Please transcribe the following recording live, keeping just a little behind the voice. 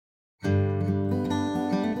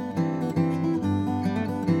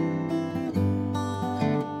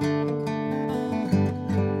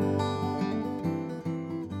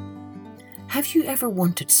Have you ever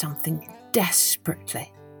wanted something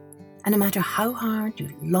desperately? And no matter how hard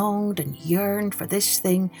you longed and yearned for this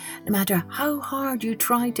thing, no matter how hard you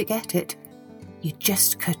tried to get it, you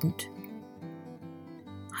just couldn't.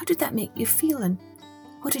 How did that make you feel, and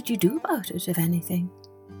what did you do about it, if anything?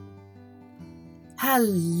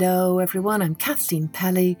 Hello everyone, I'm Kathleen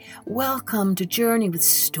Pelly. Welcome to Journey with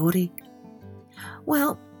Story.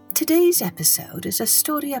 Well, today's episode is a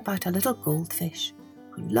story about a little goldfish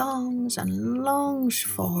who longs and longs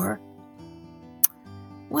for...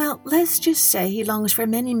 Well, let's just say he longs for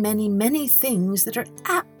many, many, many things that are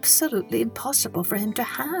absolutely impossible for him to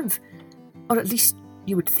have. Or at least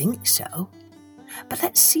you would think so. But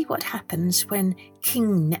let's see what happens when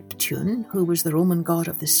King Neptune, who was the Roman god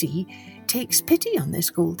of the sea, takes pity on this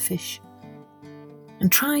goldfish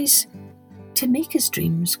and tries to make his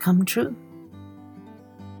dreams come true.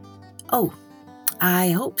 Oh,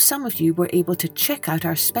 I hope some of you were able to check out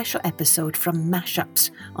our special episode from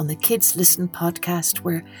Mashups on the Kids Listen podcast,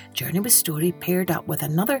 where Journey with Story paired up with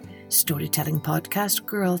another storytelling podcast,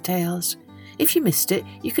 Girl Tales. If you missed it,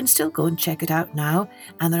 you can still go and check it out now,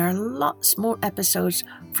 and there are lots more episodes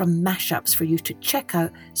from Mashups for you to check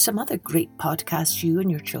out some other great podcasts you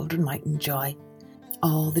and your children might enjoy.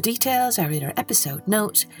 All the details are in our episode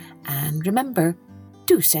notes, and remember,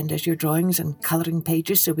 do send us your drawings and colouring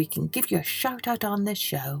pages so we can give you a shout out on this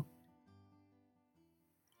show.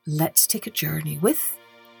 Let's take a journey with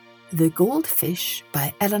The Goldfish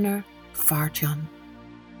by Eleanor Farjeon.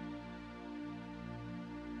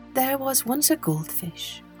 There was once a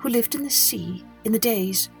goldfish who lived in the sea in the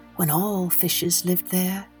days when all fishes lived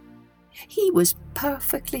there. He was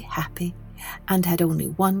perfectly happy and had only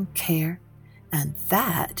one care, and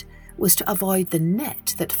that was to avoid the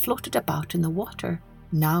net that floated about in the water,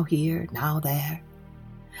 now here, now there.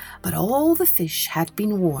 But all the fish had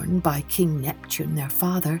been warned by King Neptune, their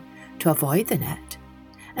father, to avoid the net,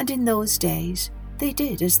 and in those days they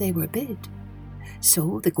did as they were bid.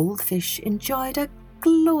 So the goldfish enjoyed a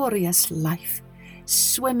glorious life,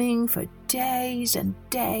 swimming for days and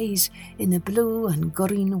days in the blue and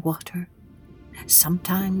green water,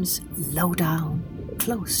 sometimes low down,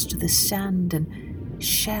 close to the sand and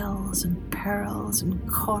shells and pearls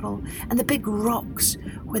and coral and the big rocks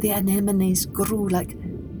where the anemones grew like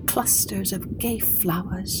clusters of gay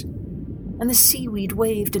flowers, and the seaweed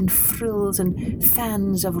waved in frills and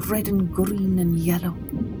fans of red and green and yellow.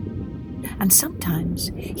 And sometimes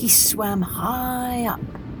he swam high up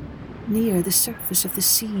near the surface of the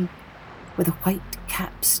sea, where the white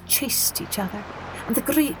caps chased each other and the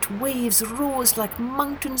great waves rose like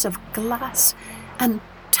mountains of glass and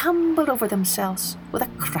tumbled over themselves with a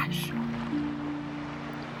crash.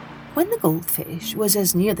 When the goldfish was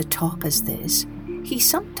as near the top as this, he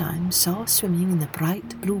sometimes saw swimming in the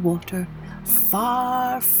bright blue water,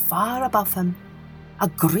 far, far above him, a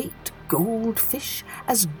great goldfish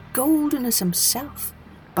as golden as himself,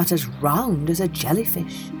 but as round as a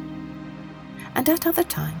jellyfish. And at other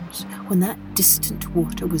times, when that distant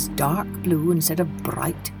water was dark blue instead of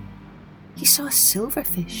bright, he saw a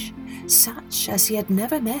silverfish, such as he had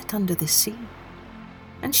never met under the sea,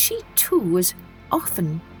 and she too was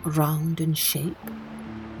often round in shape,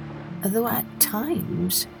 though at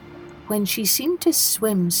times, when she seemed to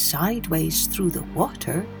swim sideways through the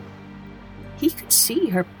water, he could see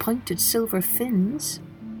her pointed silver fins.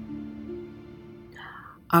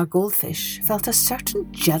 Our goldfish felt a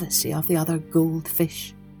certain jealousy of the other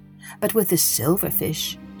goldfish, but with the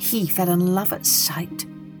silverfish he fell in love at sight,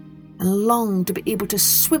 and longed to be able to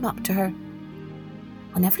swim up to her.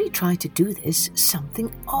 Whenever he tried to do this,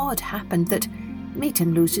 something odd happened that made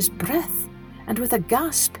him lose his breath, and with a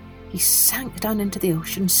gasp he sank down into the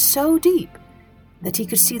ocean so deep that he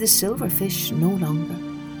could see the silverfish no longer.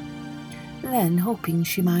 Then, hoping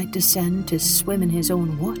she might descend to swim in his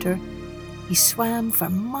own water, he swam for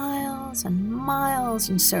miles and miles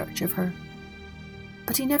in search of her,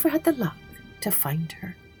 but he never had the luck to find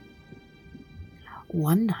her.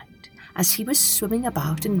 One night, as he was swimming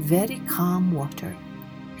about in very calm water,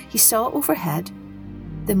 he saw overhead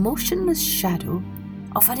the motionless shadow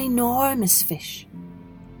of an enormous fish.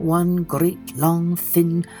 One great long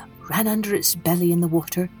fin ran under its belly in the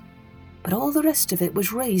water, but all the rest of it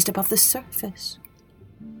was raised above the surface.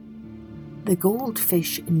 The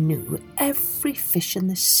goldfish knew every fish in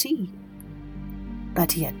the sea,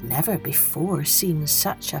 but he had never before seen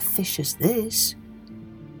such a fish as this.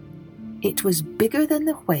 It was bigger than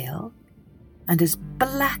the whale and as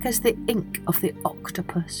black as the ink of the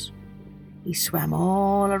octopus. He swam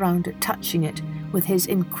all around it, touching it with his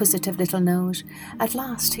inquisitive little nose. At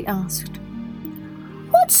last he asked,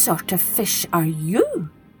 "What sort of fish are you?"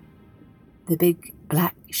 The big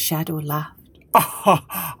black shadow laughed.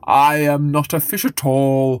 Ah, I am not a fish at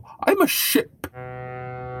all. I'm a ship.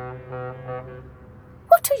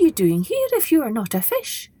 What are you doing here if you are not a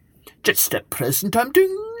fish? Just at present I'm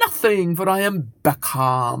doing nothing, for I am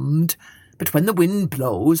becalmed. But when the wind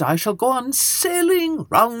blows, I shall go on sailing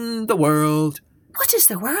round the world. What is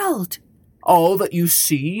the world? All that you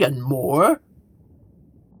see and more.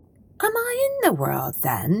 Am I in the world,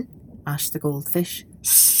 then? Asked the goldfish.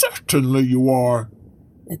 Certainly you are.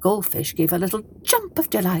 The goldfish gave a little jump of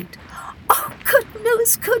delight. Oh, good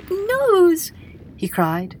news, he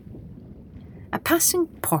cried. A passing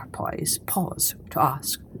porpoise paused to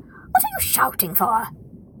ask, What are you shouting for?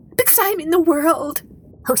 Because I'm in the world.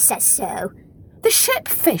 Who says so? The ship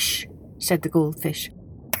fish, said the goldfish.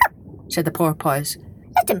 Said the porpoise.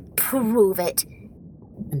 Let him prove it.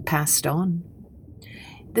 And passed on.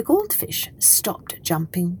 The goldfish stopped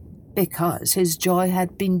jumping because his joy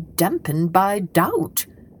had been dampened by doubt.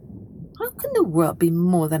 How can the world be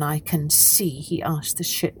more than I can see? He asked the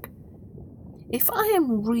ship. If I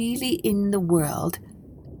am really in the world,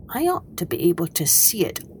 I ought to be able to see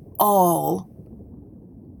it all.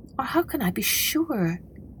 Or how can I be sure?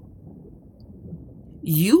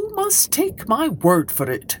 You must take my word for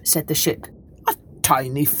it, said the ship. A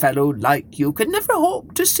tiny fellow like you can never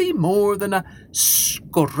hope to see more than a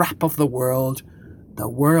scrap of the world. The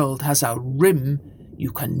world has a rim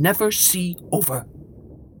you can never see over.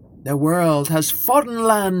 The world has foreign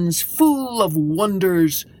lands full of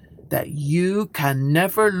wonders that you can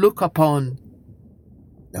never look upon.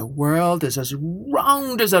 The world is as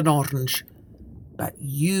round as an orange, but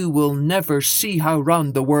you will never see how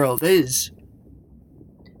round the world is.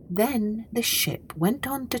 Then the ship went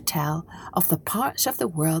on to tell of the parts of the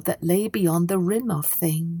world that lay beyond the rim of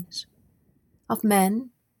things, of men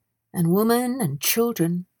and women and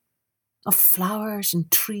children, of flowers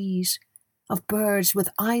and trees, of birds with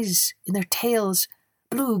eyes in their tails,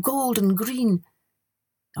 blue, gold and green,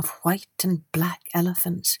 of white and black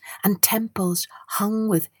elephants and temples hung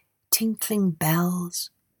with tinkling bells.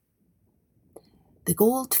 The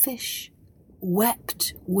goldfish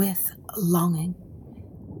wept with longing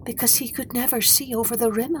because he could never see over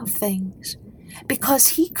the rim of things, because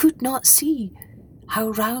he could not see how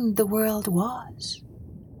round the world was,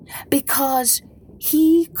 because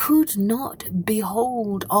he could not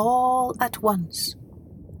behold all at once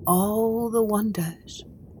all the wonders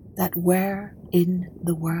that were in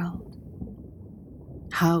the world.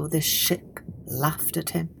 How the ship laughed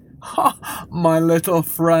at him. Ha, my little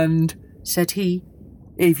friend, said he.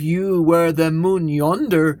 If you were the moon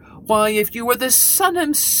yonder, why, if you were the sun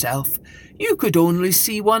himself, you could only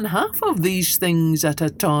see one half of these things at a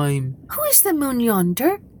time. Who is the moon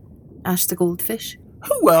yonder? Asked the goldfish.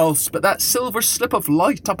 Who else but that silver slip of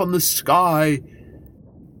light up on the sky?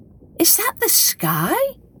 Is that the sky?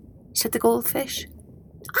 Said the goldfish.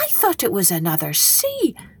 I thought it was another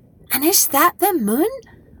sea. And is that the moon?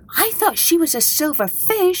 I thought she was a silver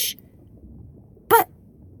fish. But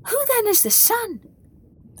who then is the sun?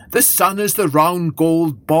 The sun is the round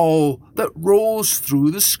gold ball that rolls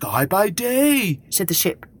through the sky by day, said the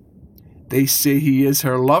ship. They say he is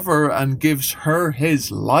her lover and gives her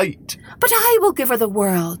his light. But I will give her the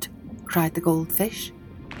world, cried the goldfish.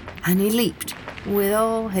 And he leaped with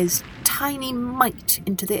all his tiny might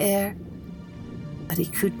into the air. But he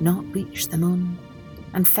could not reach the moon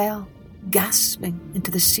and fell, gasping,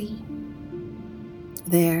 into the sea.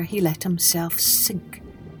 There he let himself sink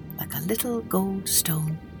like a little gold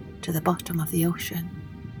stone to the bottom of the ocean,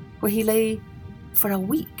 where he lay for a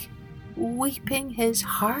week, weeping his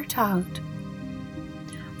heart out.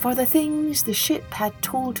 For the things the ship had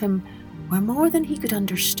told him were more than he could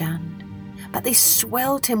understand, but they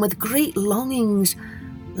swelled him with great longings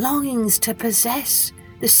to possess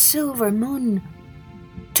the silver moon,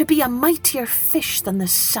 to be a mightier fish than the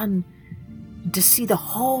sun, and to see the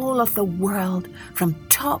whole of the world from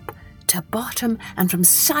top to bottom and from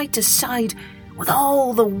side to side, with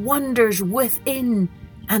all the wonders within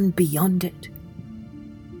and beyond it.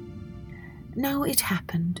 Now it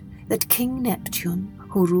happened that King Neptune,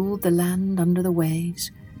 who ruled the land under the waves,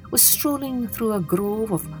 was strolling through a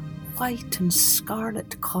grove of white and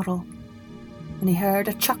scarlet coral, and he heard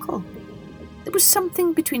a chuckle. There was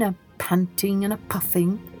something between a panting and a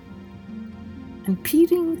puffing, and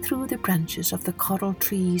peering through the branches of the coral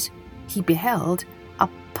trees, he beheld a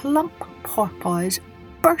plump porpoise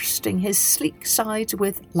bursting his sleek sides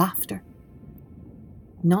with laughter.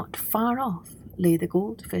 Not far off lay the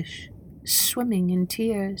goldfish, swimming in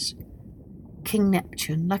tears. King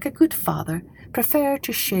Neptune, like a good father, preferred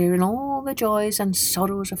to share in all the joys and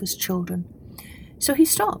sorrows of his children, so he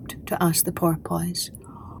stopped to ask the porpoise,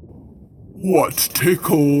 What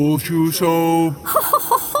tickled you so? Ho, ho,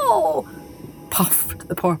 ho, ho! puffed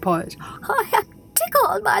the porpoise. I am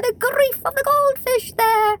tickled by the grief of the goldfish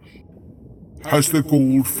there. Has the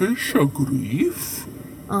goldfish a grief?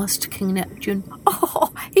 Asked King Neptune.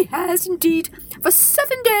 Oh, he has indeed. For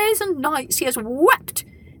 7 days and nights he has wept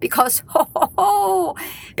because,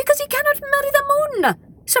 because he cannot marry the moon,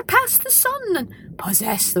 surpass the sun, and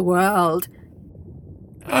possess the world.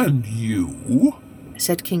 And you?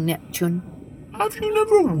 Said King Neptune. Have you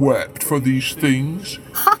never wept for these things?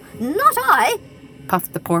 Ha! Not I.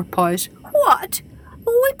 Puffed the porpoise. What?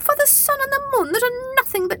 Weep for the sun and the moon that are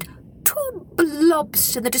nothing but two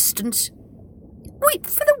blobs in the distance. Weep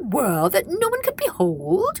for the world that no one can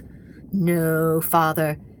behold? No,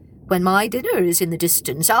 father. When my dinner is in the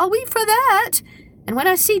distance, I'll weep for that. And when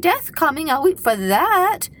I see death coming, I'll weep for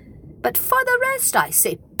that. But for the rest, I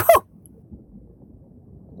say, pooh!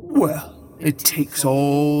 Well, it takes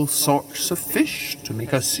all sorts of fish to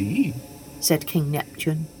make a sea, said King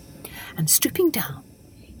Neptune. And stooping down,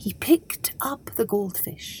 he picked up the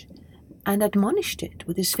goldfish and admonished it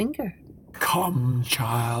with his finger. Come,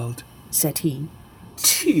 child, said he.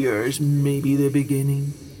 Tears may be the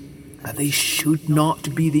beginning, but they should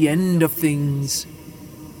not be the end of things.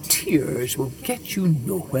 Tears will get you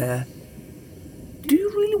nowhere. Do you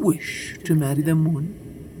really wish to marry the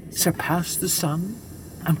moon, surpass the sun,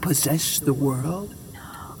 and possess the world?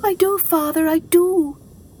 I do, father, I do,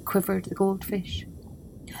 quivered the goldfish.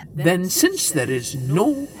 Then, since there is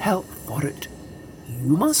no help for it,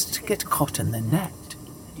 you must get caught in the net.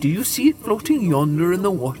 Do you see it floating yonder in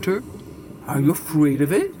the water? Are you afraid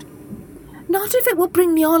of it? Not if it will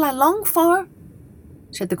bring me all I long for,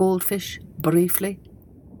 said the goldfish briefly.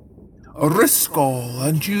 Risk all,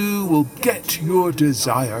 and you will get your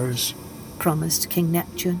desires, promised King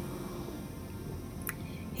Neptune.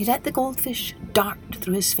 He let the goldfish dart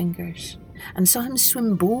through his fingers and saw him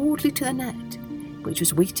swim boldly to the net, which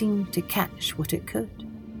was waiting to catch what it could.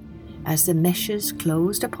 As the meshes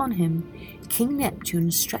closed upon him, King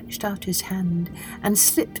Neptune stretched out his hand and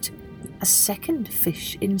slipped a second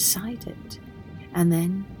fish inside it, and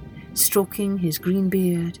then, stroking his green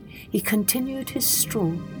beard, he continued his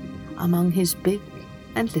stroll among his big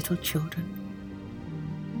and little children.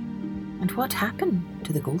 And what happened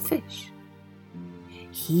to the goldfish?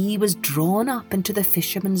 He was drawn up into the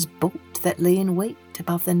fisherman's boat that lay in wait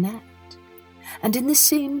above the net, and in the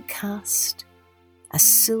same cast a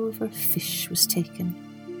silver fish was taken,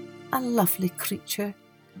 a lovely creature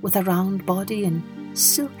with a round body and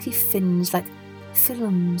silky fins like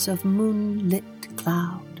films of moonlit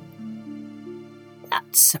cloud.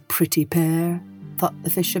 That's a pretty pair, thought the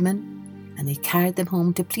fisherman, and he carried them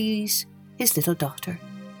home to please his little daughter.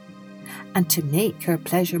 And to make her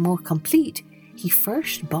pleasure more complete, he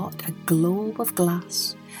first bought a globe of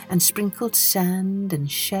glass and sprinkled sand and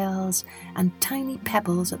shells and tiny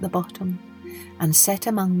pebbles at the bottom, and set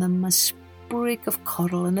among them a sprig of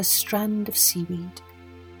coral and a strand of seaweed.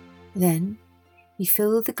 Then he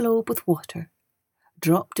filled the globe with water,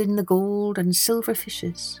 dropped in the gold and silver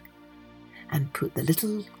fishes, and put the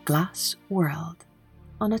little glass world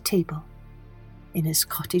on a table in his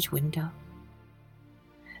cottage window.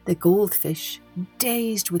 The goldfish,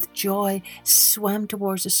 dazed with joy, swam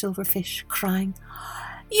towards the silver fish, crying,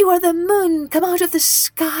 "You are the moon come out of the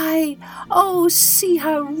sky! Oh, see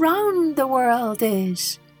how round the world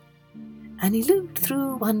is!" And he looked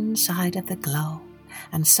through one side of the globe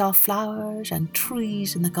and saw flowers and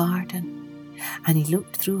trees in the garden. And he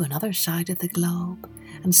looked through another side of the globe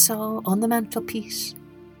and saw on the mantelpiece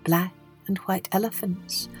black and white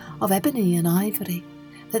elephants of ebony and ivory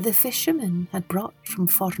that the fisherman had brought from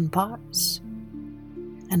foreign parts.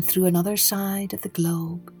 And through another side of the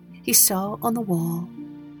globe he saw on the wall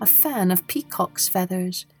a fan of peacock's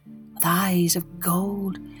feathers with eyes of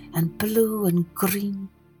gold and blue and green.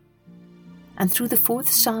 And through the fourth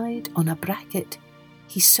side on a bracket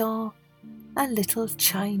he saw a little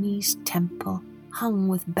Chinese temple hung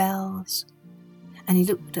with bells. And he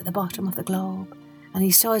looked at the bottom of the globe and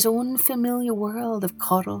he saw his own familiar world of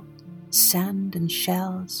coral, sand and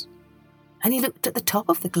shells. And he looked at the top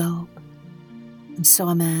of the globe and saw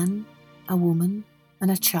a man, a woman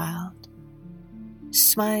and a child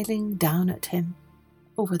smiling down at him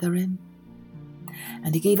over the rim.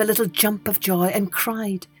 And he gave a little jump of joy and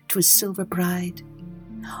cried to his silver bride,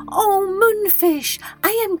 "Oh, moonfish,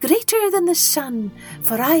 I am greater than the sun,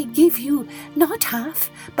 for I give you not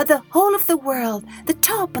half, but the whole of the world, the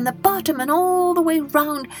top and the bottom and all the way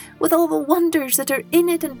round, with all the wonders that are in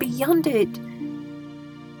it and beyond it."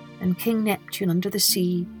 And King Neptune under the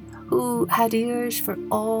sea, who had ears for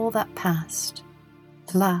all that passed,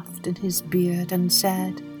 laughed in his beard and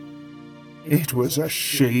said, It was a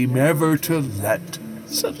shame ever to let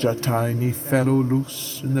such a tiny fellow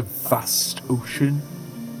loose in the vast ocean.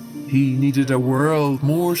 He needed a world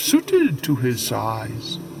more suited to his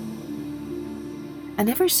size. And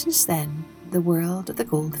ever since then, the world of the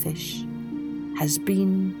goldfish has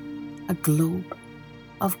been a globe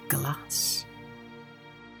of glass.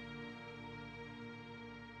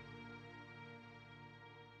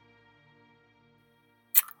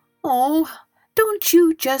 Oh, don't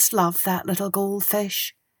you just love that little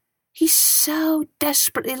goldfish? He so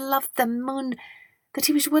desperately loved the moon that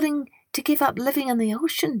he was willing to give up living in the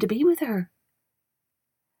ocean to be with her.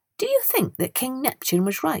 Do you think that King Neptune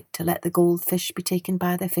was right to let the goldfish be taken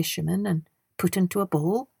by the fishermen and put into a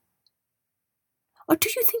bowl? Or do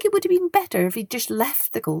you think it would have been better if he'd just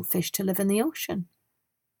left the goldfish to live in the ocean?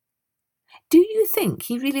 Do you think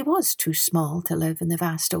he really was too small to live in the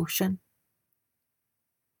vast ocean?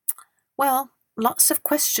 Well, lots of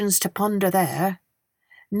questions to ponder there.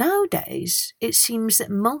 Nowadays, it seems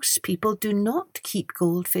that most people do not keep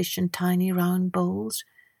goldfish in tiny round bowls.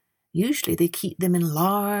 Usually they keep them in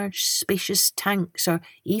large, spacious tanks, or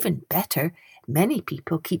even better, many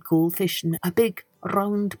people keep goldfish in a big,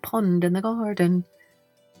 round pond in the garden.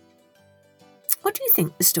 What do you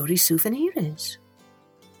think the story souvenir is?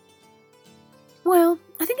 Well,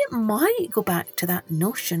 I think it might go back to that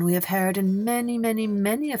notion we have heard in many, many,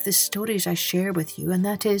 many of the stories I share with you, and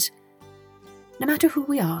that is, no matter who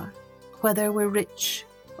we are, whether we're rich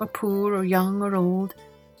or poor or young or old,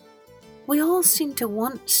 we all seem to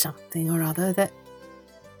want something or other that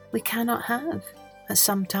we cannot have at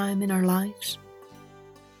some time in our lives.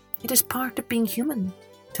 It is part of being human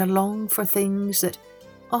to long for things that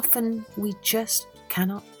often we just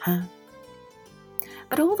cannot have.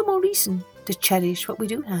 But all the more reason to cherish what we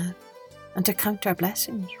do have and to count our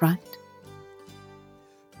blessings, right?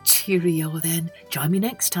 Cheerio then. Join me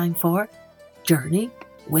next time for Journey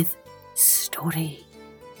with Story.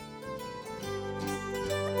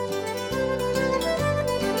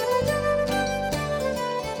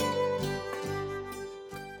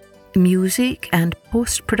 Music and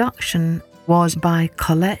post-production was by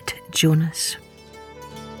Colette Jonas.